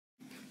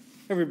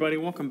Everybody,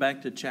 welcome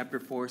back to Chapter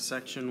 4,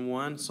 Section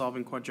 1,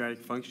 Solving Quadratic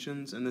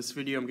Functions. In this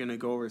video, I'm going to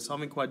go over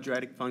solving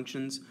quadratic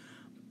functions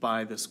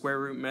by the square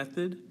root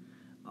method.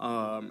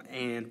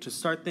 And to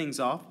start things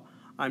off,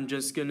 I'm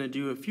just going to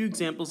do a few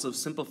examples of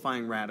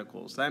simplifying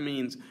radicals. That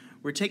means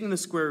we're taking the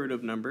square root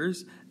of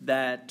numbers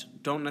that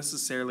don't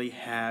necessarily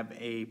have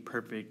a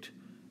perfect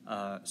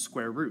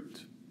square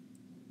root.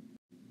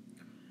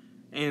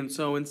 And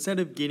so instead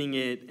of getting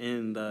it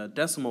in the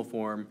decimal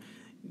form,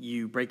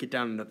 you break it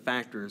down into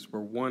factors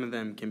where one of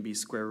them can be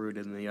square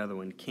rooted and the other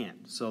one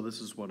can't. So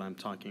this is what I'm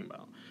talking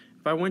about.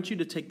 If I want you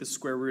to take the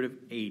square root of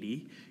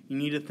 80, you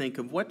need to think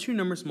of what two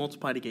numbers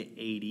multiply to get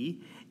 80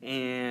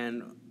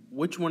 and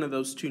which one of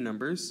those two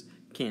numbers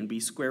can be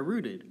square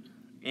rooted.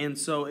 And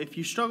so if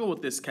you struggle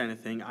with this kind of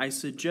thing, I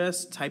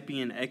suggest typing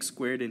in x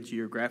squared into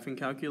your graphing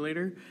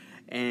calculator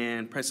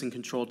and pressing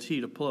Control T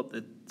to pull up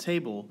the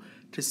table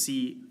to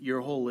see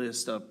your whole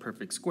list of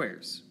perfect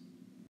squares.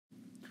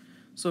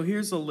 So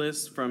here's a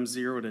list from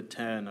 0 to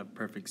 10 of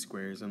perfect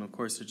squares, and of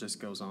course it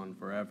just goes on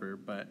forever,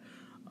 but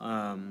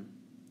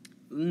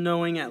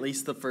knowing at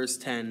least the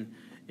first 10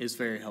 is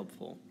very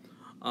helpful.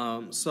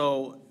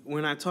 So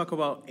when I talk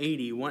about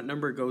 80, what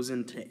number goes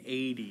into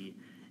 80?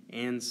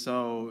 And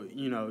so,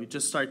 you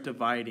just start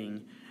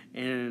dividing,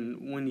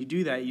 and when you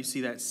do that, you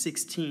see that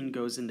 16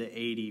 goes into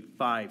 80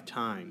 5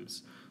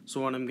 times. So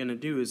what I'm going to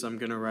do is I'm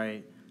going to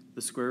write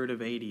the square root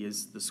of 80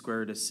 is the square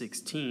root of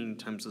 16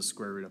 times the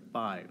square root of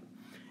 5.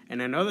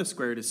 And I know the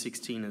square root of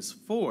 16 is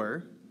 4.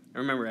 And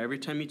remember, every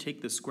time you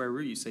take the square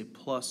root, you say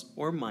plus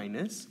or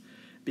minus,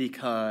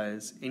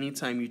 because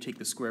anytime you take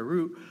the square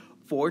root,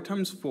 4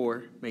 times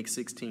 4 makes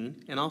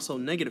 16, and also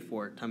negative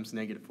 4 times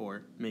negative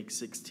 4 makes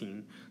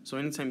 16. So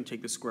anytime you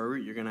take the square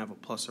root, you're going to have a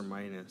plus or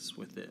minus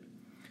with it.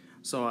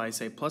 So I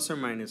say plus or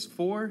minus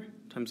 4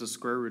 times the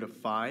square root of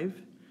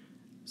 5.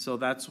 So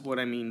that's what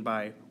I mean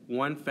by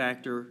one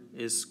factor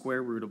is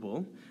square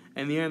rootable,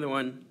 and the other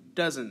one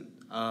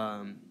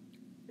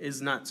is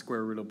not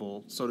square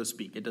rootable, so to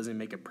speak. It doesn't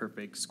make a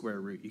perfect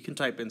square root. You can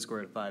type in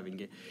square root of 5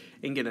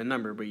 and get a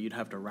number, but you'd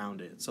have to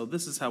round it. So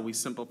this is how we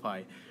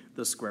simplify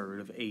the square root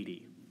of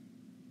 80.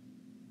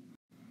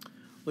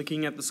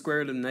 Looking at the square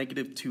root of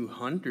negative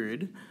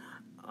 200,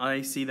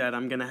 I see that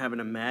I'm going to have an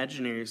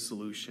imaginary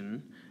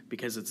solution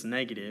because it's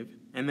negative.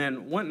 And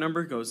then what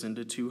number goes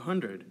into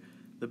 200?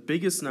 The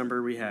biggest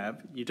number we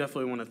have, you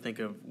definitely want to think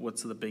of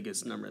what's the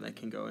biggest number that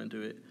can go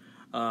into it,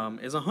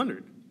 is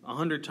 100.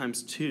 100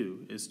 times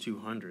 2 is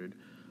 200.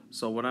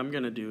 So what I'm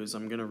going to do is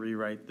I'm going to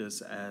rewrite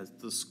this as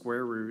the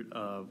square root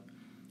of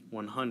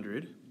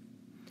 100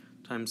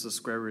 times the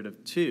square root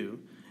of 2.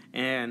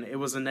 And it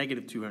was a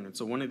negative 200,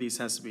 so one of these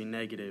has to be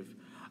negative.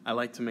 I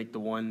like to make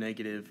the one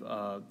negative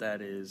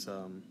that is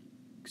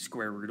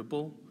square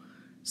rootable.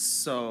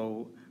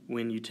 So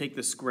when you take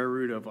the square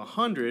root of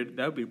 100,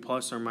 that would be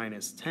plus or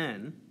minus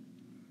 10.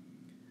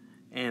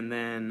 And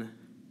then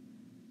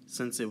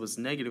since it was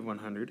negative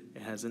 100,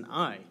 it has an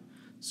I.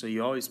 So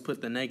you always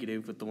put the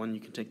negative with the one you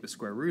can take the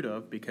square root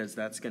of, because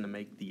that's going to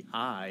make the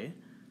I,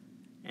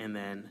 and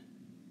then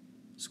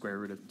square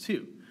root of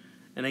 2.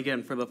 And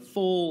again, for the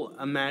full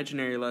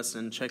imaginary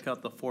lesson, check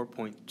out the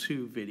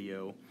 4.2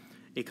 video.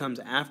 It comes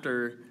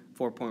after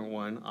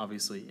 4.1,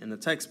 obviously, in the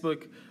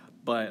textbook,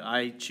 but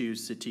I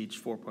choose to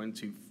teach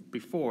 4.2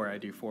 before I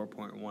do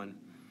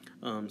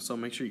 4.1. So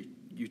make sure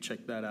you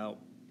check that out.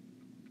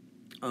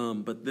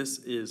 But this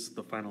is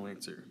the final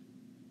answer.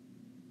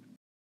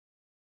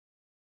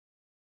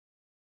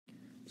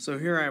 So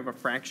here I have a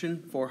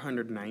fraction,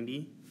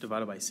 490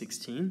 divided by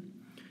 16.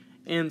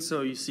 And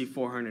so you see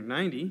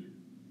 490.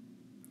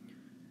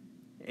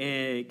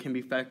 It can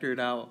be factored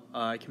out.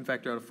 I can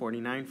factor out a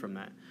 49 from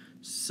that.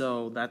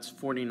 So that's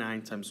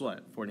 49 times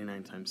what?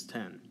 49 times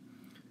 10.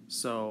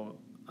 So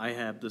I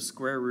have the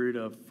square root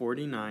of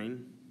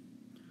 49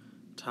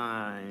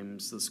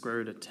 times the square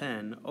root of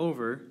 10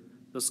 over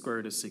the square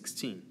root of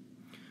 16.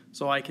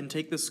 So I can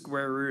take the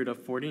square root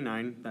of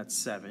 49, that's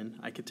 7.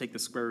 I could take the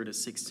square root of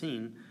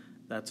 16,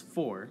 that's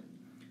 4.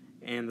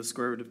 And the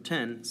square root of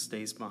 10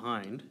 stays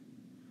behind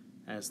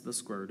as the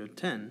square root of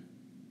 10.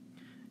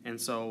 And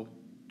so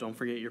don't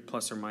forget your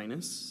plus or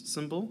minus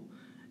symbol,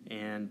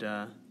 and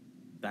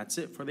that's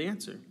it for the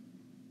answer.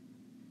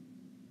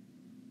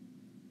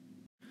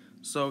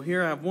 So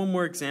here I have one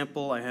more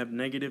example. I have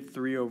negative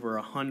 3 over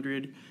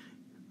 100.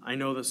 I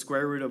know the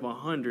square root of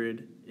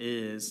 100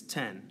 is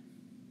 10,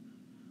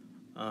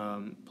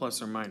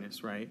 plus or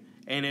minus, right?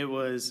 And it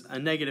was a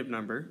negative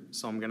number,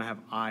 so I'm going to have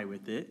I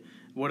with it.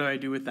 What do I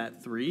do with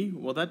that 3?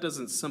 Well, that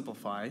doesn't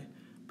simplify,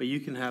 but you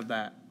can have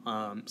that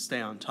stay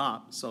on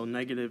top. So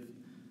negative,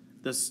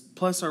 this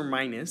plus or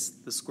minus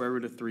the square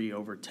root of 3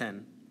 over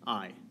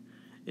 10I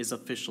is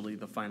officially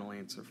the final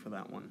answer for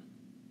that one.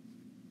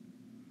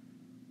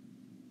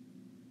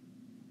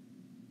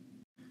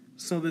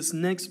 So this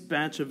next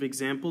batch of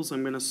examples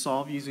I'm going to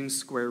solve using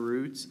square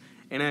roots,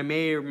 and I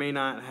may or may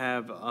not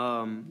have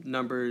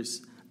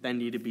numbers that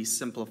need to be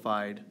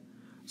simplified.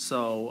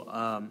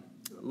 So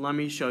let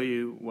me show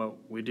you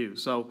what we do.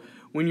 So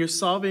when you're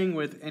solving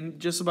with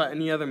just about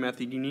any other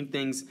method, you need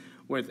things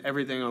with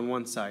everything on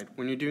one side.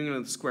 When you're doing it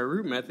in the square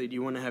root method,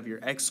 you want to have your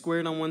x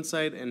squared on one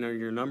side and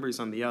your numbers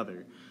on the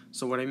other.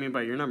 So what I mean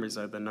by your numbers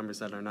are the numbers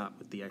that are not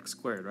with the x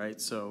squared, right?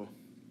 So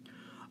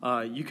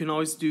you can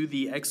always do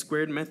the x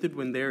squared method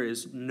when there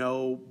is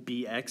no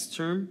bx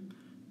term.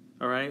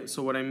 All right,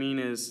 so what I mean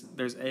is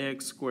there's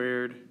ax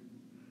squared,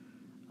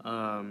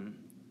 let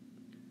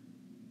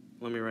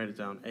me write it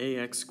down,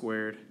 ax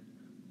squared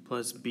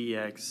plus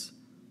bx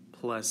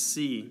plus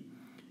c.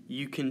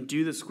 You can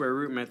do the square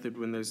root method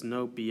when there's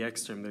no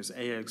bx term. There's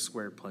ax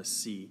squared plus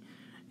c,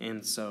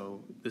 and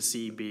so the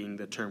c being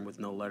the term with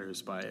no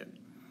letters by it.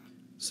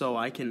 So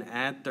I can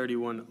add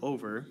 31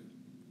 over,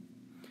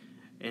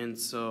 and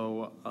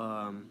so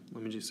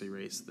let me just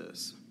erase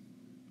this.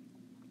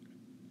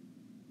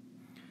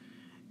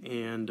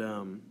 And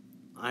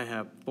I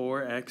have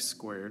 4x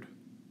squared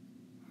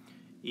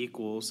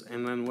equals,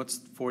 and then what's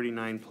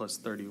 49 plus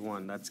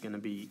 31? That's going to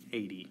be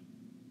 80.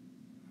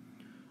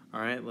 All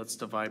right, let's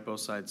divide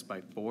both sides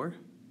by 4.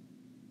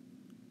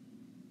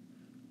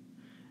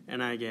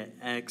 And I get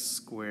x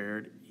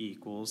squared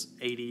equals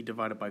 80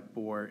 divided by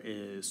 4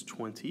 is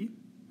 20.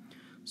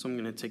 So I'm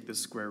going to take the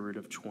square root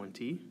of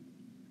 20.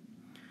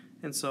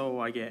 And so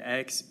I get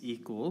x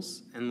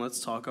equals, and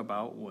let's talk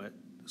about what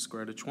the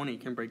square root of 20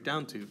 can break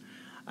down to.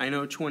 I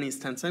know 20 is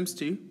 10 times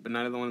 2, but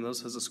neither one of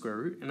those has a square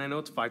root, and I know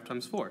it's 5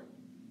 times 4.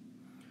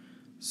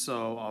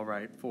 So I'll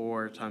write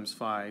 4 times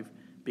 5,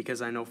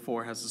 because I know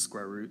 4 has a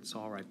square root, so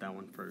I'll write that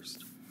one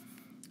first.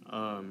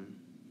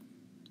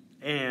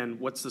 And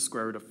what's the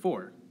square root of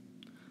 4?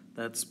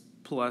 That's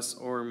plus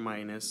or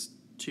minus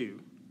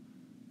 2,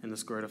 and the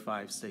square root of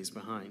 5 stays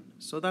behind.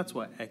 So that's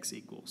what x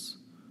equals,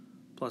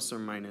 plus or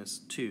minus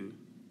 2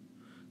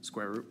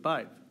 square root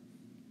 5.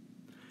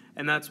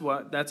 And that's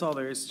all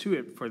there is to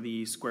it for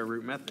the square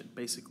root method,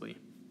 basically.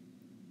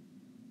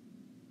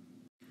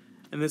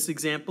 In this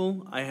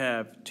example, I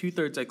have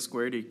 2/3 x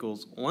squared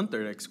equals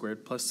 1/3 x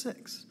squared plus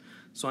 6.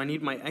 So I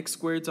need my x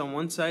squareds on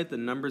one side, the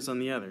numbers on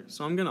the other.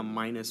 So I'm going to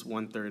minus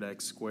 1/3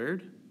 x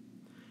squared.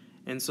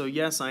 And so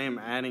yes,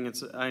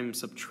 I'm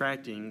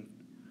subtracting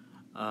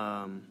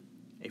a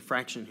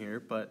fraction here,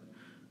 but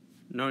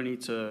no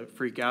need to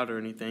freak out or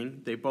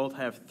anything. They both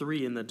have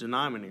 3 in the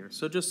denominator,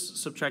 so just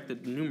subtract the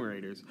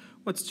numerators.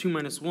 What's 2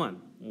 minus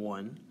 1?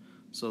 1.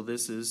 So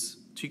this is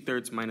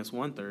 2/3 minus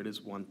 1/3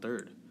 is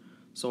 1/3.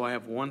 So I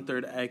have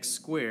 1/3 x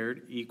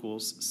squared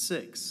equals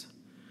 6.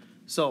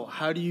 So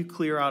how do you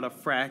clear out a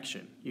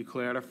fraction? You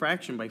clear out a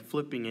fraction by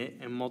flipping it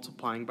and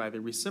multiplying by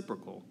the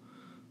reciprocal.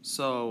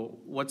 So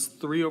what's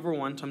 3 over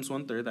 1 times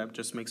 1/3? That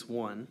just makes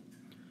 1.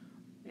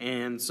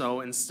 And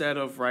so instead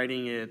of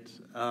writing it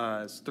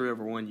as 3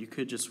 over 1, you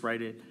could just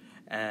write it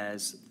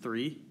as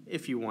 3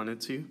 if you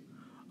wanted to,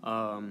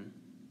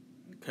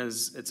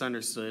 because it's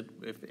understood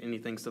if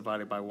anything's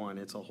divided by 1,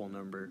 it's a whole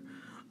number.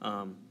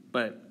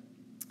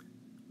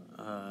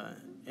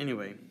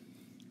 Anyway,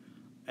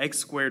 x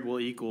squared will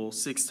equal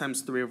 6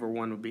 times 3 over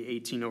 1 would be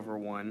 18 over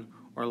 1,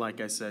 or like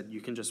I said,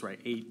 you can just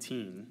write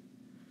 18.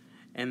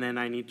 And then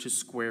I need to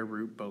square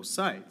root both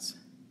sides.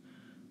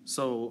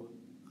 So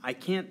I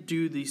can't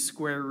do the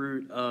square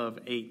root of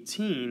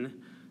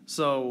 18,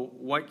 so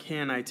what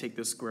can I take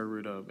the square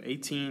root of?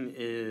 18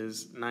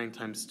 is 9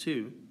 times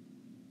 2,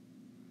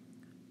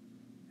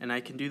 and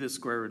I can do the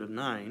square root of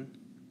 9.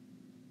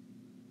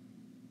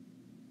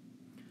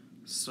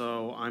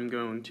 So I'm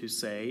going to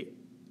say,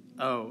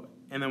 oh,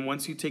 and then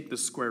once you take the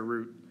square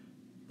root,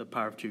 the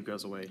power of 2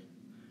 goes away.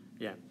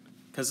 Yeah,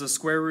 because the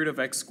square root of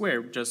x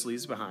squared just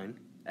leaves behind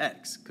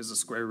x, because the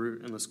square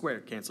root and the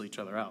square cancel each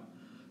other out.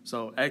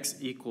 So x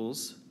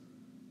equals,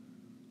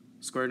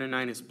 square root of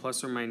 9 is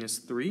plus or minus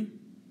 3,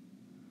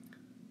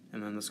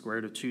 and then the square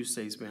root of 2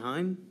 stays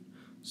behind,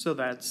 so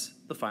that's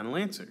the final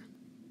answer.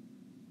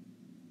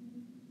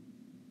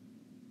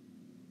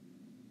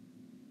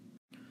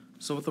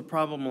 So with a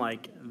problem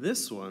like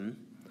this one,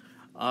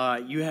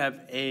 you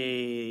have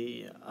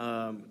a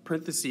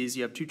parentheses,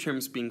 you have 2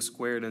 terms being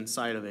squared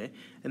inside of it,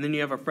 and then you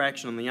have a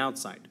fraction on the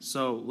outside.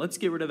 So let's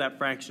get rid of that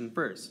fraction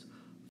first.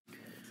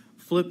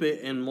 Flip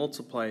it and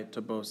multiply it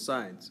to both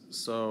sides.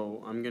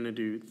 So I'm going to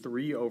do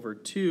 3 over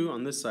 2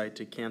 on this side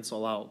to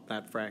cancel out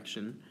that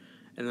fraction,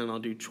 and then I'll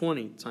do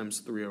 20 times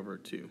 3 over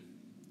 2.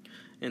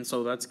 And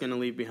so that's going to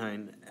leave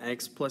behind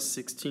x plus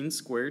 16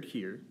 squared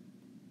here,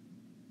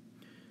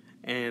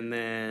 and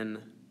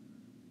then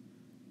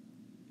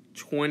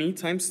 20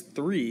 times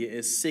 3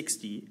 is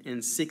 60,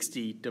 and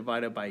 60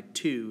 divided by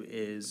 2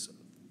 is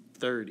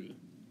 30.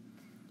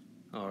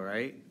 All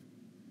right.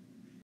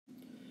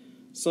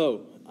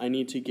 So I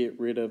need to get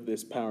rid of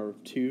this power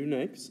of 2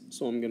 next,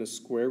 so I'm going to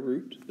square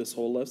root this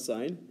whole left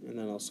side, and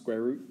then I'll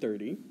square root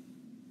 30.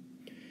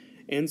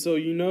 And so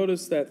you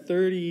notice that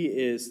 30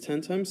 is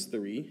 10 times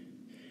 3,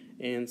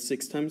 and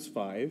 6 times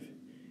 5,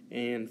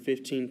 and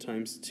 15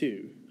 times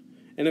 2.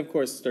 And of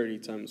course 30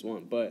 times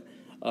 1, but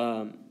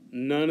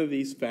none of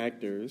these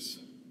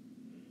factors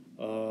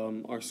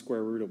are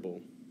square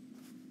rootable.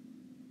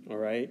 All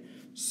right,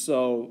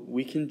 so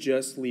we can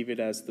just leave it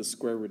as the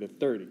square root of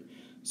 30.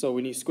 So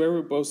when you square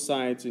root both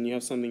sides and you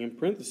have something in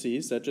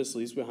parentheses, that just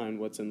leaves behind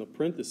what's in the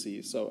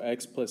parentheses. So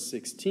x plus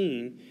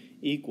 16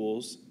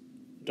 equals,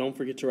 don't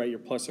forget to write your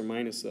plus or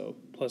minus though,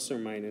 plus or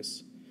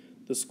minus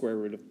the square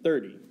root of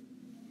 30.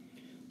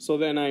 So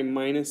then I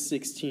minus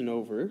 16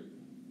 over,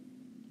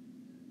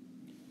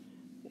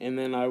 and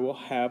then I will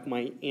have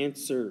my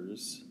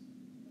answers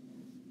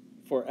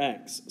for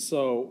x.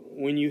 So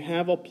when you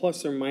have a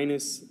plus or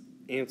minus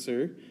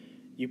answer,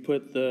 you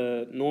put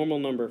the normal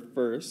number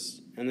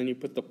first, and then you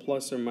put the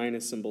plus or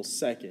minus symbol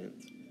second.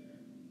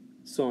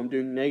 So I'm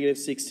doing negative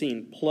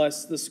 16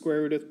 plus the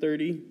square root of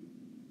 30,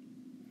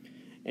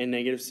 and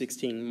negative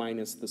 16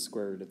 minus the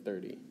square root of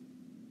 30.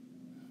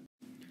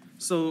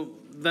 So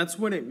that's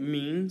what it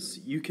means.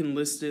 You can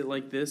list it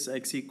like this: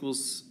 x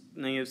equals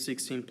negative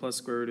 16 plus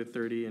square root of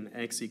 30, and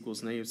x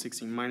equals negative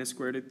 16 minus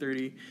square root of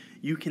 30.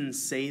 You can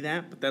say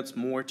that, but that's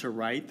more to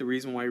write. The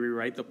reason why we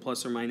write the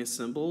plus or minus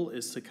symbol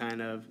is to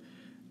kind of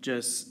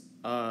just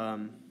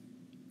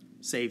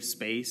save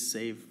space,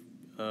 save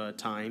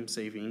time,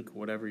 save ink,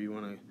 whatever you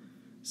want to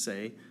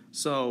say.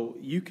 So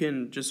you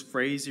can just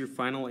phrase your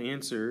final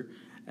answer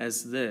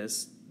as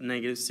this: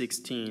 negative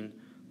 16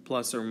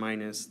 plus or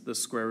minus the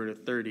square root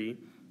of 30,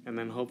 and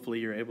then hopefully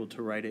you're able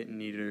to write it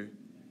neater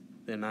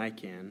than I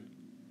can.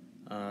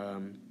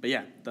 But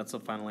yeah, that's the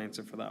final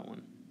answer for that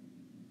one.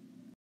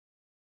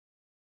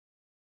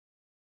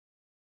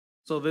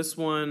 So this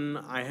one,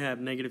 I have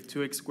negative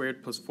 2x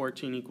squared plus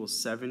 14 equals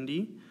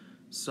 70.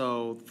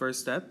 So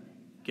first step,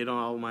 get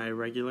all my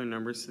regular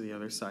numbers to the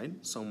other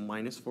side. So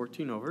minus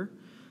 14 over.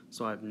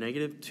 So I have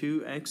negative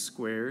 2x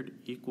squared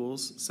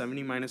equals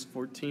 70 minus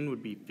 14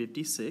 would be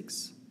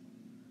 56.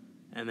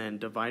 And then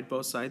divide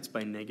both sides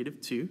by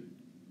negative 2.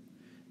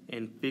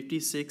 And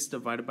 56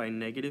 divided by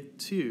negative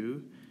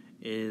 2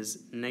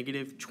 is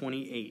negative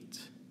 28.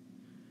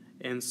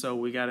 And so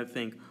we got to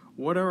think,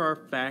 what are our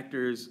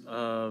factors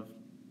of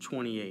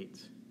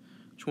 28?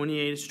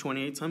 28 is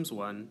 28 times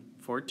 1,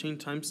 14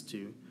 times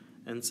 2,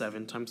 and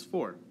 7 times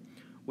 4.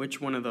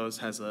 Which one of those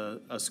has a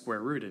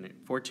square root in it?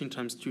 14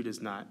 times 2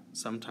 does not.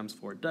 7 times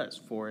 4 does.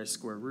 4 is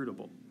square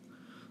rootable.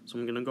 So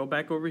I'm going to go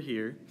back over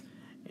here,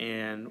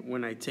 and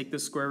when I take the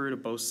square root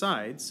of both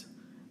sides,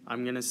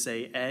 I'm going to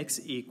say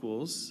x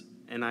equals,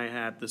 and I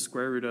have the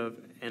square root of,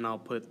 and I'll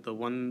put the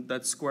one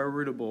that's square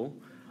rootable,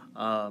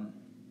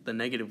 the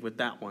negative with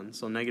that one.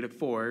 So negative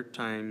 4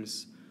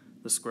 times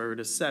the square root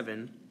of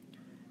 7,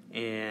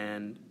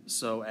 and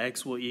so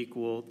x will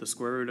equal, the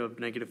square root of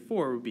negative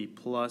 4 would be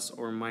plus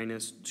or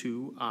minus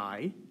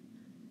 2i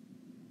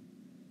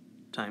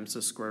times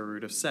the square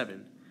root of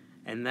 7.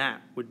 And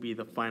that would be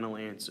the final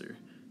answer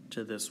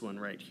to this one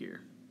right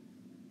here.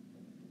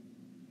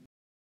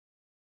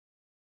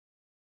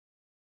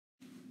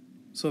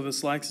 So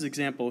this last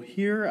example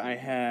here, I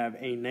have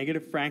a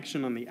negative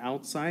fraction on the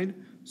outside,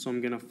 so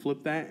I'm going to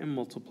flip that and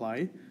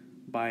multiply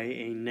by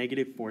a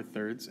negative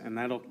 4/3, and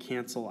that'll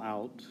cancel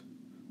out,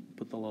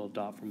 put the little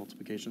dot for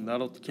multiplication,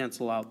 that'll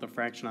cancel out the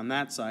fraction on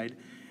that side,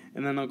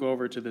 and then I'll go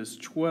over to this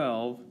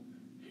 12,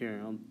 here,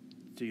 I'll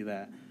do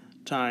that,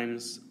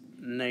 times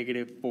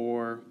negative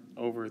 4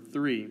 over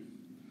 3.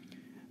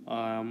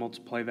 I'll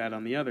multiply that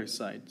on the other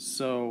side.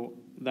 So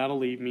that'll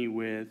leave me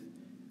with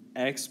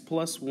x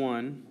plus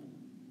 1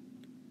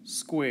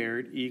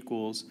 squared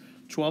equals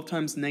 12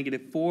 times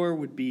negative 4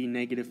 would be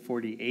negative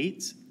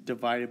 48,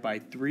 divided by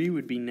 3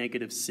 would be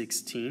negative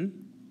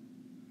 16.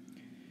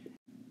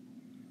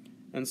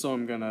 And so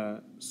I'm going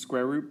to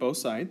square root both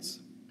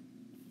sides.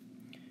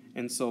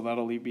 And so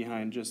that'll leave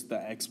behind just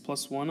the x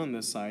plus 1 on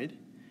this side.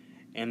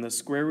 And the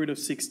square root of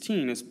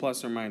 16 is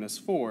plus or minus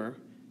 4.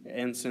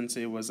 And since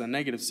it was a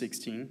negative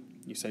 16,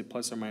 you say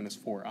plus or minus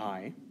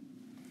 4i.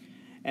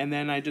 And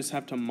then I just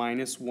have to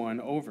minus 1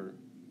 over.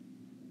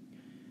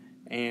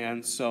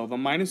 And so the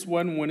minus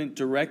 1 wouldn't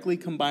directly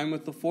combine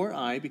with the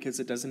 4i because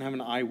it doesn't have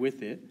an I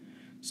with it.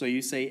 So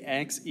you say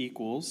x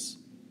equals,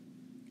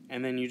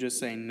 and then you just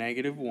say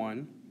negative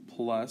 1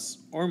 plus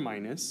or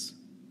minus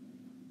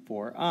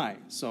 4i.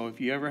 So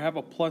if you ever have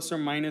a plus or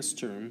minus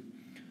term,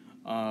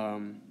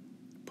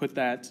 put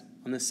that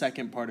on the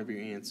second part of your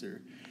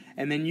answer.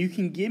 And then you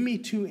can give me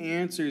two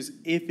answers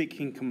if it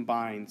can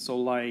combine. So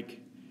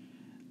like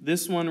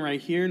this one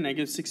right here,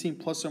 negative 16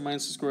 plus or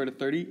minus the square root of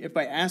 30. If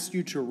I asked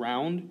you to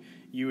round,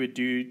 you would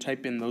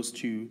type in those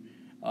two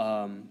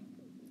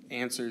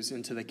answers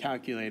into the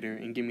calculator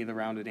and give me the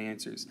rounded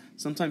answers.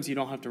 Sometimes you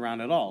don't have to round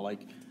at all.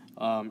 Like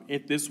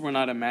if this were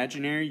not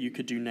imaginary, you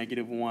could do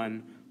negative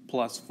 1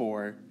 plus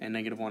 4 and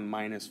negative 1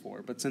 minus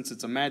 4. But since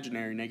it's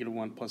imaginary, negative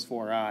 1 plus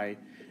 4i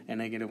and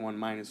negative 1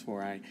 minus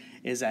 4i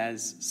is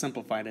as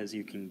simplified as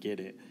you can get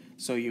it.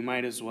 So you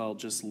might as well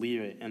just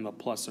leave it in the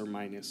plus or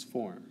minus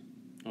form.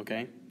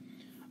 Okay?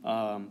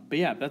 But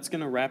yeah, that's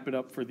going to wrap it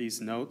up for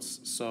these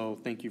notes. So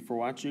thank you for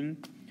watching,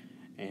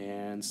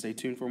 and stay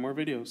tuned for more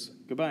videos.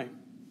 Goodbye.